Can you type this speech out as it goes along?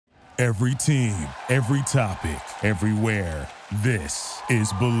Every team, every topic, everywhere. This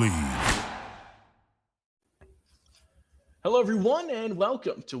is Believe. Hello, everyone, and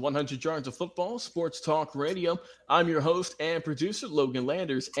welcome to 100 Yards of Football Sports Talk Radio. I'm your host and producer, Logan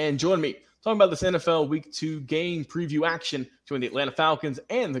Landers, and join me talking about this NFL Week 2 game preview action between the Atlanta Falcons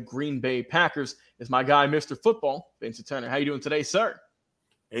and the Green Bay Packers is my guy, Mr. Football, Vincent Turner. How you doing today, sir?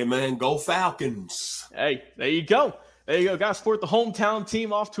 Hey, man, go Falcons. Hey, there you go. There you go. Got to support the hometown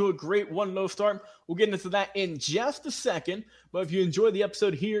team off to a great 1-0 start. We'll get into that in just a second. But if you enjoyed the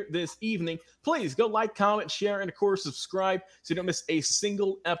episode here this evening, please go like, comment, share, and of course, subscribe so you don't miss a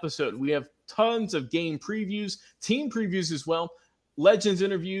single episode. We have tons of game previews, team previews as well, legends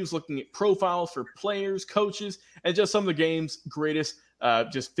interviews, looking at profiles for players, coaches, and just some of the game's greatest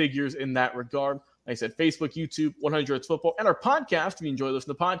just figures in that regard. Like I said, Facebook, YouTube, 100 Yards Football, and our podcast. If you enjoy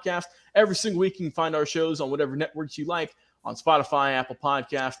listening to the podcast, every single week you can find our shows on whatever networks you like, on Spotify, Apple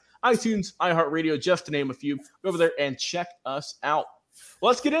Podcasts, iTunes, iHeartRadio, just to name a few. Go over there and check us out. Well,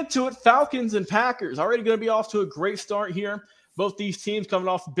 let's get into it. Falcons and Packers already going to be off to a great start here. Both these teams coming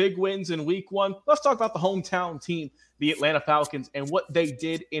off big wins in Week 1. Let's talk about the hometown team, the Atlanta Falcons, and what they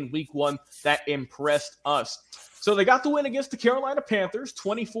did in Week 1 that impressed us. So they got the win against the Carolina Panthers,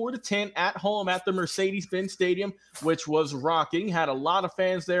 24-10 at home at the Mercedes-Benz Stadium, which was rocking. Had a lot of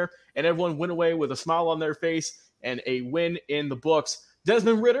fans there, and everyone went away with a smile on their face and a win in the books.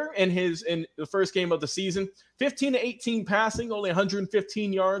 Desmond Ridder in the first game of the season, 15-18 passing, only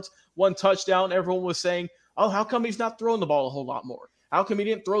 115 yards, 1 touchdown. Everyone was saying, oh, how come he's not throwing the ball a whole lot more? How come he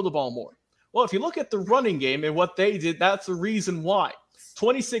didn't throw the ball more? Well, if you look at the running game and what they did, that's the reason why.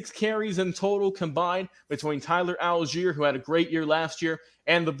 26 carries in total combined between Tyler Algier, who had a great year last year,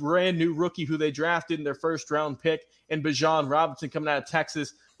 and the brand new rookie who they drafted in their first-round pick, and Bijan Robinson coming out of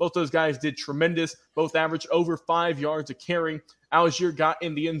Texas. Both those guys did tremendous. Both averaged over 5 yards a carry. Algier got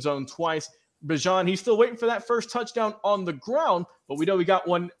in the end zone twice. Bijan, he's still waiting for that first touchdown on the ground, but we know he got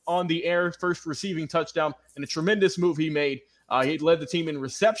one on the air, first receiving touchdown, and a tremendous move he made. He led the team in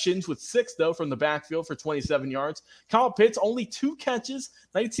receptions with 6, though, from the backfield for 27 yards. Kyle Pitts, only 2 catches.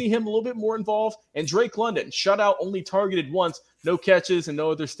 Nice to see him a little bit more involved. And Drake London, shutout, only targeted once. No catches and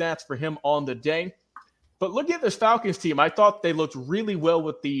no other stats for him on the day. But look at this Falcons team. I thought they looked really well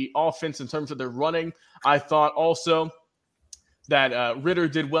with the offense in terms of their running. I thought also that Ridder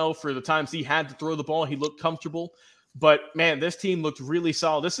did well for the times he had to throw the ball. He looked comfortable. But, man, this team looked really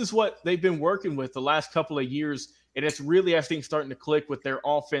solid. This is what they've been working with the last couple of years. And it's really, I think, starting to click with their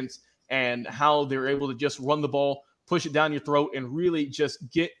offense and how they're able to just run the ball, push it down your throat, and really just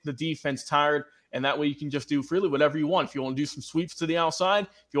get the defense tired. And that way you can just do really whatever you want. If you want to do some sweeps to the outside,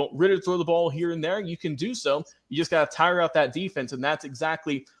 if you want Ridder to throw the ball here and there, you can do so. You just got to tire out that defense, and that's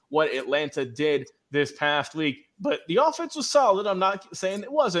exactly what Atlanta did this past week. But the offense was solid. I'm not saying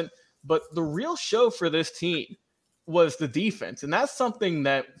it wasn't. But the real show for this team was the defense. And that's something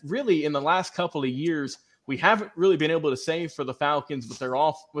that really in the last couple of years – we haven't really been able to say for the Falcons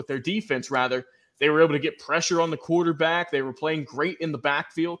with their defense, rather. They were able to get pressure on the quarterback. They were playing great in the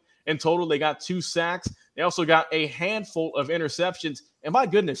backfield. In total, they got 2 sacks. They also got a handful of interceptions. And my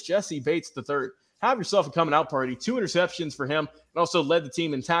goodness, Jesse Bates III, have yourself a coming out party. 2 interceptions for him, and also led the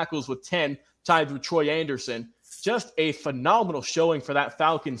team in tackles with 10, tied with Troy Anderson. Just a phenomenal showing for that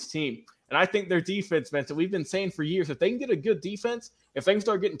Falcons team. And I think their defense, Vincent, we've been saying for years, if they can get a good defense, if they can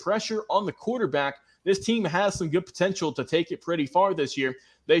start getting pressure on the quarterback, this team has some good potential to take it pretty far this year.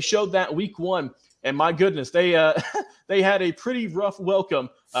 They showed that Week 1, and my goodness, they had a pretty rough welcome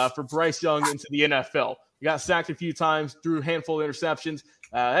for Bryce Young into the NFL. He got sacked a few times, threw a handful of interceptions.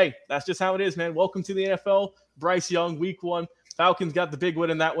 Hey, that's just how it is, man. Welcome to the NFL. Bryce Young, Week 1. Falcons got the big win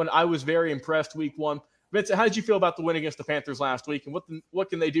in that one. I was very impressed Week 1. Vincent, how did you feel about the win against the Panthers last week, and what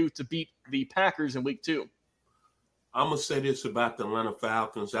can they do to beat the Packers in Week 2? I'm going to say this about the Atlanta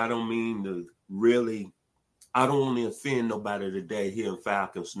Falcons. I don't want to offend nobody today here in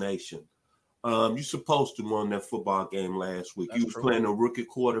Falcons Nation. You're supposed to win that football game last week. You was playing a rookie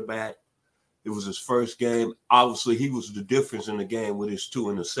quarterback. It was his first game. Obviously, he was the difference in the game with his 2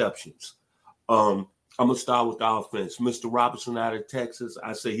 interceptions. I'm going to start with the offense. Mr. Robinson out of Texas,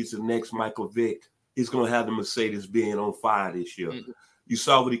 I say he's the next Michael Vick. He's going to have the Mercedes being on fire this year. Mm-hmm. You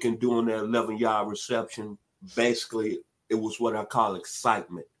saw what he can do on that 11-yard reception. Basically, it was what I call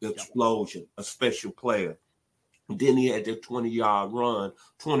excitement, explosion, a special player. And then he had that 21-yard run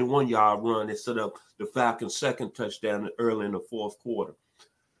that set up the Falcons' second touchdown early in the fourth quarter.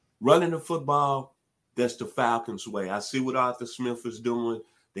 Running the football, that's the Falcons' way. I see what Arthur Smith is doing.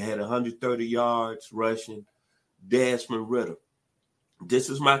 They had 130 yards rushing. Desmond Ridder. This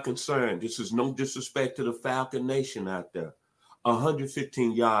is my concern. This is no disrespect to the Falcon Nation out there.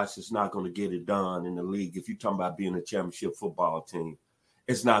 115 yards is not going to get it done in the league. If you're talking about being a championship football team,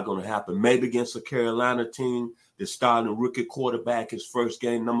 it's not going to happen. Maybe against a Carolina team that's starting a rookie quarterback, his first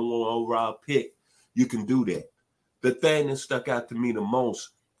game, number 1 overall pick, you can do that. The thing that stuck out to me the most,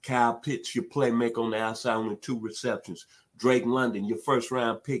 Kyle Pitts, your playmaker on the outside, only 2 receptions. Drake London, your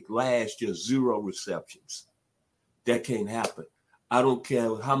first-round pick last year, 0 receptions. That can't happen. I don't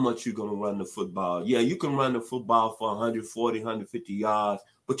care how much you're going to run the football. Yeah, you can run the football for 140, 150 yards,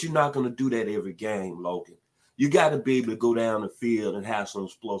 but you're not going to do that every game, Logan. You got to be able to go down the field and have some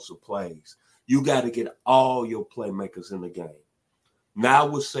explosive plays. You got to get all your playmakers in the game. Now I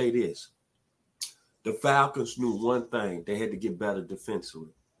will say this. The Falcons knew one thing. They had to get better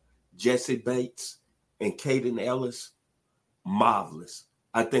defensively. Jesse Bates and Caden Ellis, marvelous.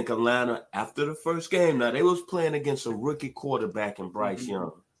 I think Atlanta, after the first game, now they was playing against a rookie quarterback in Bryce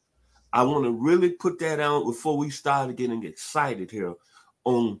Young. I want to really put that out before we started getting excited here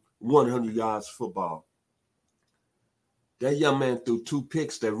on 100 yards football. That young man threw 2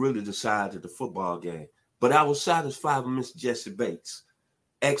 picks that really decided the football game. But I was satisfied with Mr. Jesse Bates.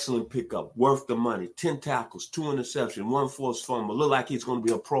 Excellent pickup, worth the money. 10 tackles, 2 interceptions, 1 forced fumble. Look like he's going to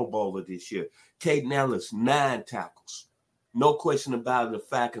be a Pro Bowler this year. Caden Ellis, 9 tackles. No question about it, the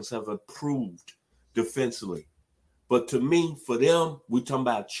Falcons have improved defensively. But to me, for them, we're talking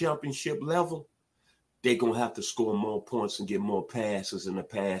about championship level, they're going to have to score more points and get more passes in the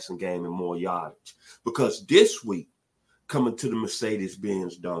passing game and more yardage. Because this week, coming to the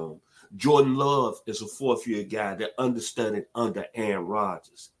Mercedes-Benz Dome, Jordan Love is a 4th-year guy that understudied under Aaron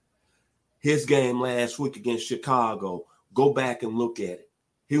Rodgers. His game last week against Chicago, go back and look at it.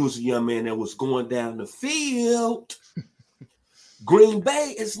 He was a young man that was going down the field. Green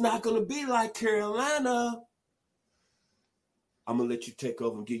Bay is not going to be like Carolina. I'm going to let you take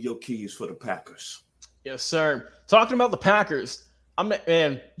over and get your keys for the Packers. Yes, sir. Talking about the Packers,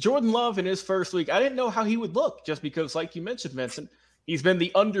 Jordan Love in his first week, I didn't know how he would look just because, like you mentioned, Vincent, he's been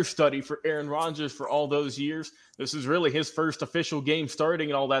the understudy for Aaron Rodgers for all those years. This is really his first official game starting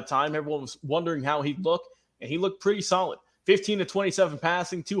in all that time. Everyone was wondering how he'd look, and he looked pretty solid. 15 to 27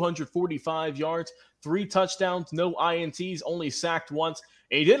 passing, 245 yards, 3 touchdowns, no INTs, only sacked once.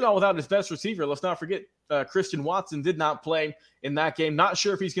 And he did it all without his best receiver. Let's not forget, Christian Watson did not play in that game. Not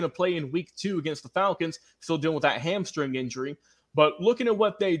sure if he's going to play in week 2 against the Falcons, still dealing with that hamstring injury. But looking at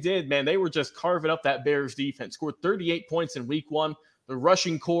what they did, man, they were just carving up that Bears defense. Scored 38 points in week 1. The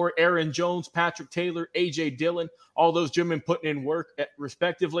rushing core, Aaron Jones, Patrick Taylor, A.J. Dillon, all those gentlemen putting in work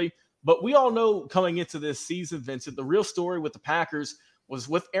respectively. But we all know coming into this season, Vincent, the real story with the Packers was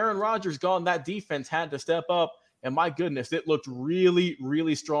with Aaron Rodgers gone, that defense had to step up. And my goodness, it looked really,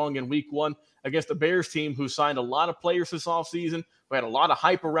 really strong in week 1 against the Bears team who signed a lot of players this offseason. We had a lot of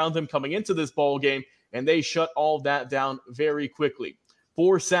hype around them coming into this ball game, and they shut all that down very quickly.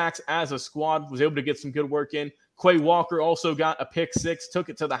 4 sacks as a squad, was able to get some good work in. Quay Walker also got a pick 6, took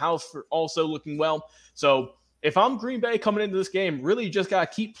it to the house for also looking well. So if I'm Green Bay coming into this game, really just got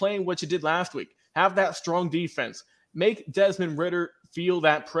to keep playing what you did last week. Have that strong defense. Make Desmond Ridder feel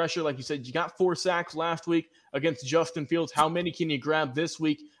that pressure. Like you said, you got 4 sacks last week against Justin Fields. How many can you grab this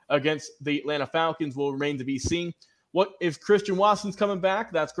week against the Atlanta Falcons will remain to be seen. What if Christian Watson's coming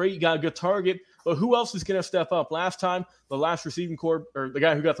back? That's great. You got a good target. But who else is going to step up? Last time, the last receiving core, or the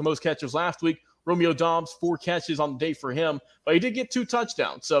guy who got the most catches last week, Romeo Doubs, 4 catches on the day for him. But he did get 2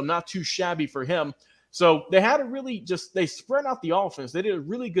 touchdowns, so not too shabby for him. So they had to really they spread out the offense. They did a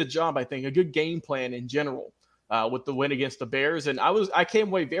really good job, I think, a good game plan in general with the win against the Bears. And I came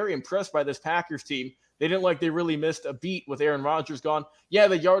away very impressed by this Packers team. They didn't like they really missed a beat with Aaron Rodgers gone. Yeah,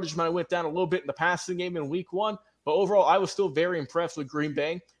 the yardage might have went down a little bit in the passing game in week 1. But overall, I was still very impressed with Green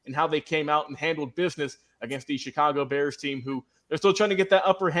Bay and how they came out and handled business against the Chicago Bears team, who they're still trying to get that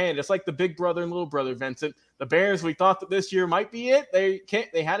upper hand. It's like the big brother and little brother, Vincent. The Bears, we thought that this year might be it.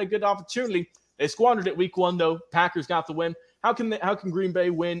 They had a good opportunity. They squandered it week 1, though. Packers got the win. How can Green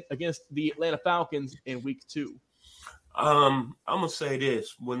Bay win against the Atlanta Falcons in week 2? I'm going to say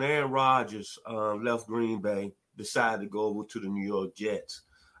this. When Aaron Rodgers left Green Bay, decided to go over to the New York Jets,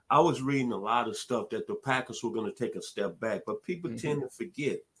 I was reading a lot of stuff that the Packers were going to take a step back, but people tend to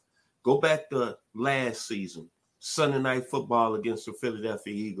forget. Go back to last season, Sunday Night Football against the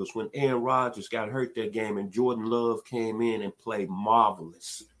Philadelphia Eagles, when Aaron Rodgers got hurt that game and Jordan Love came in and played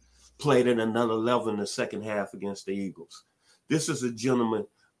marvelous, played at another level in the second half against the Eagles. This is a gentleman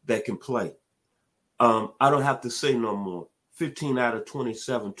that can play. I don't have to say no more. 15 out of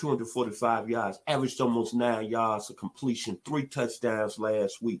 27, 245 yards, averaged almost 9 yards of completion, 3 touchdowns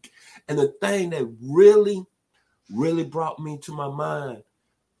last week. And the thing that really, really brought me to my mind,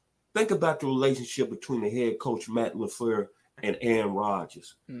 think about the relationship between the head coach, Matt LaFleur, and Aaron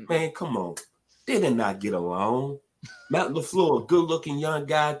Rodgers. Man, come on. They did not get along. Matt LaFleur, a good-looking young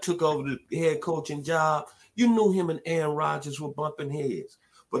guy, took over the head coaching job. You knew him and Aaron Rodgers were bumping heads.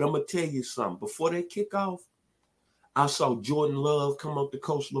 But I'm going to tell you something. Before they kick off, I saw Jordan Love come up to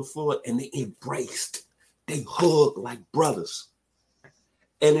Coach LaFleur, and they embraced. They hugged like brothers.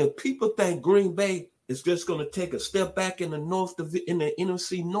 And if people think Green Bay is just going to take a step back in the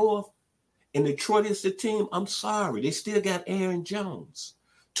NFC North, and Detroit is the team, I'm sorry. They still got Aaron Jones.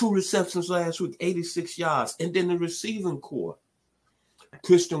 2 receptions last week, 86 yards. And then the receiving core.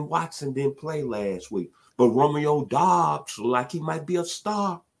 Christian Watson didn't play last week. But Romeo Doubs, like he might be a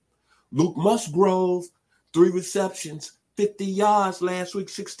star. Luke Musgrove, 3 receptions, 50 yards last week,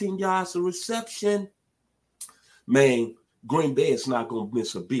 16 yards a reception. Man, Green Bay is not going to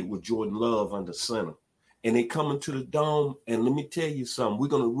miss a beat with Jordan Love under center. And they coming to the Dome, and let me tell you something. We're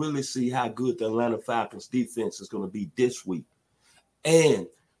going to really see how good the Atlanta Falcons defense is going to be this week. And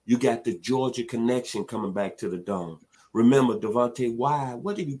you got the Georgia connection coming back to the Dome. Remember, Devontae Wyatt,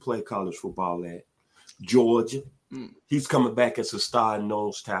 what did he play college football at? Georgia. He's coming back as a starting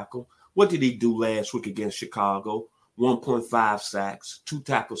nose tackle. What did he do last week against Chicago? 1.5 sacks, 2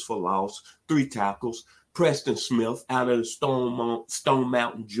 tackles for loss, 3 tackles. Preston Smith out of the Stone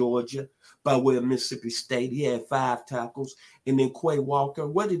Mountain, Georgia, by way of Mississippi State. He had 5 tackles. And then Quay Walker,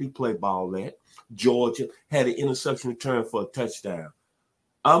 where did he play ball at? Georgia, had an interception return for a touchdown.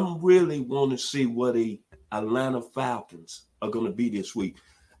 I'm really want to see what the Atlanta Falcons are going to be this week.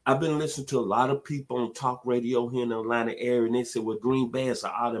 I've been listening to a lot of people on talk radio here in the Atlanta area, and they said, well, Green Bay is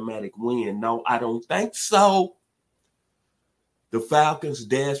an automatic win. No, I don't think so. The Falcons,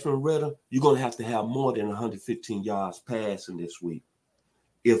 Desmond Ridder, you're going to have more than 115 yards passing this week.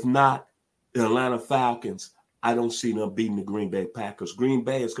 If not, the Atlanta Falcons, I don't see them beating the Green Bay Packers. Green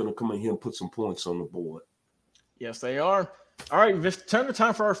Bay is going to come in here and put some points on the board. Yes, they are. All right, Vincent Turner,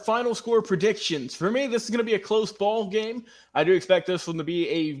 time for our final score predictions. For me, this is going to be a close ball game. I do expect this one to be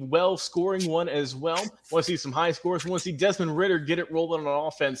a well-scoring one as well. I want to see some high scores. I want to see Desmond Ridder get it rolling on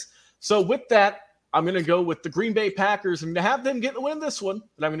offense. So with that, I'm going to go with the Green Bay Packers. I'm going to have them get the win this one,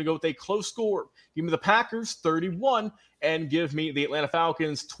 but I'm going to go with a close score. Give me the Packers 31 and give me the Atlanta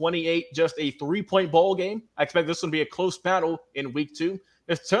Falcons 28, just a 3-point ball game. I expect this one to be a close battle in week 2.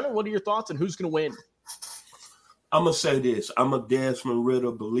 Mr. Turner, what are your thoughts on who's going to win? I'm going to say this. I'm a Desmond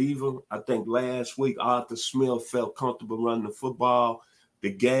Ridder believer. I think last week Arthur Smith felt comfortable running the football.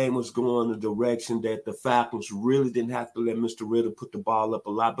 The game was going in the direction that the Falcons really didn't have to let Mr. Ridder put the ball up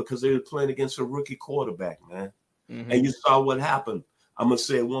a lot because they were playing against a rookie quarterback, man. Mm-hmm. And you saw what happened. I'm going to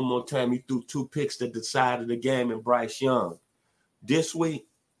say it one more time. He threw 2 picks that decided the game in Bryce Young. This week,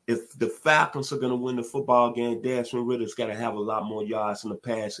 if the Falcons are going to win the football game, Desmond Ridder's got to have a lot more yards in the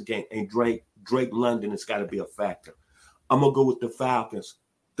passing game. And Drake London has got to be a factor. I'm going to go with the Falcons,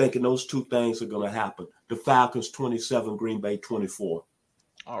 thinking those 2 things are going to happen. The Falcons 27, Green Bay 24.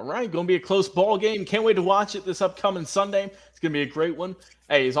 All right, going to be a close ball game. Can't wait to watch it this upcoming Sunday. It's going to be a great one.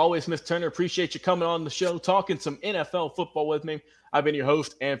 Hey, as always, Mr. Turner, appreciate you coming on the show, talking some NFL football with me. I've been your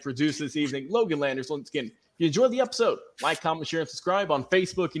host and producer this evening, Logan Landers. Once again, if you enjoyed the episode, like, comment, share, and subscribe on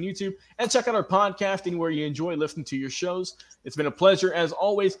Facebook and YouTube, and check out our podcast anywhere you enjoy listening to your shows. It's been a pleasure, as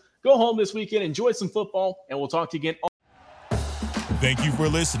always. Go home this weekend, enjoy some football, and we'll talk to you again. Thank you for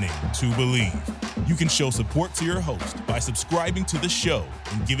listening to Believe. You can show support to your host by subscribing to the show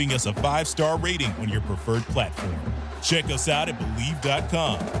and giving us a 5-star rating on your preferred platform. Check us out at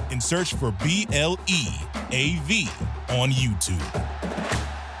Believe.com and search for BLEAV on YouTube.